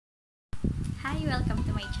Hi! Welcome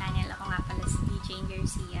to my channel. Ako nga pala si DJ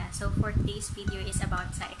Garcia. So for today's video is about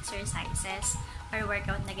sa exercises or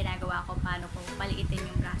workout na ginagawa ko paano ko paliitin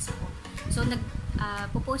yung braso ko. So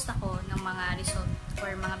nag-post ako ng mga result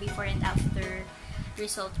or mga before and after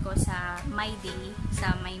result ko sa my day,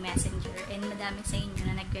 sa my messenger, and madami sa inyo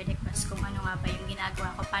na nagre-request kung ano nga ba yung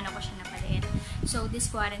ginagawa ko, paano ko siya napaliit. So this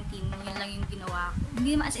quarantine, yun lang yung ginawa ko.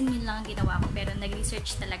 Hindi naman as in yun lang ang ginawa ko, pero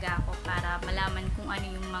nag-research talaga ako para malaman kung ano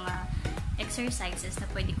yung mga exercises na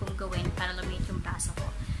pwede kong gawin para lumiit yung braso ko.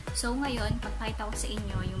 So ngayon, pagpakita ko sa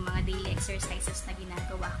inyo yung mga daily exercises na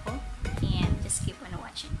ginagawa ko, and just keep on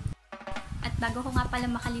watching. At bago ko nga pala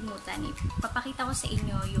makalimutan, papakita ko sa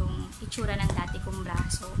inyo yung itsura ng dati kong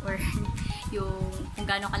braso or yung kung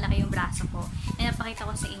gaano kalaki yung braso ko. And napakita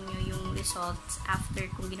ko sa inyo yung results after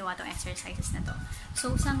kung ginawa tong exercises na to.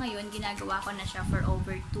 So sa ngayon, ginagawa ko na siya for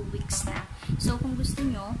over 2 weeks na. So kung gusto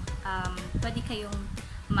nyo, pwede kayong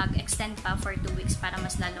mag-extend pa for 2 weeks para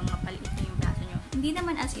mas lalong mapaliit na yung braso nyo. Hindi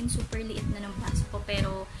naman as in super liit na ng braso ko,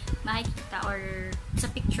 pero makikita or sa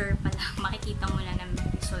picture pa lang, makikita mo na ng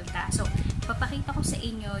resulta. So, papakita ko sa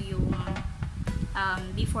inyo yung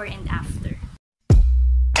before and after.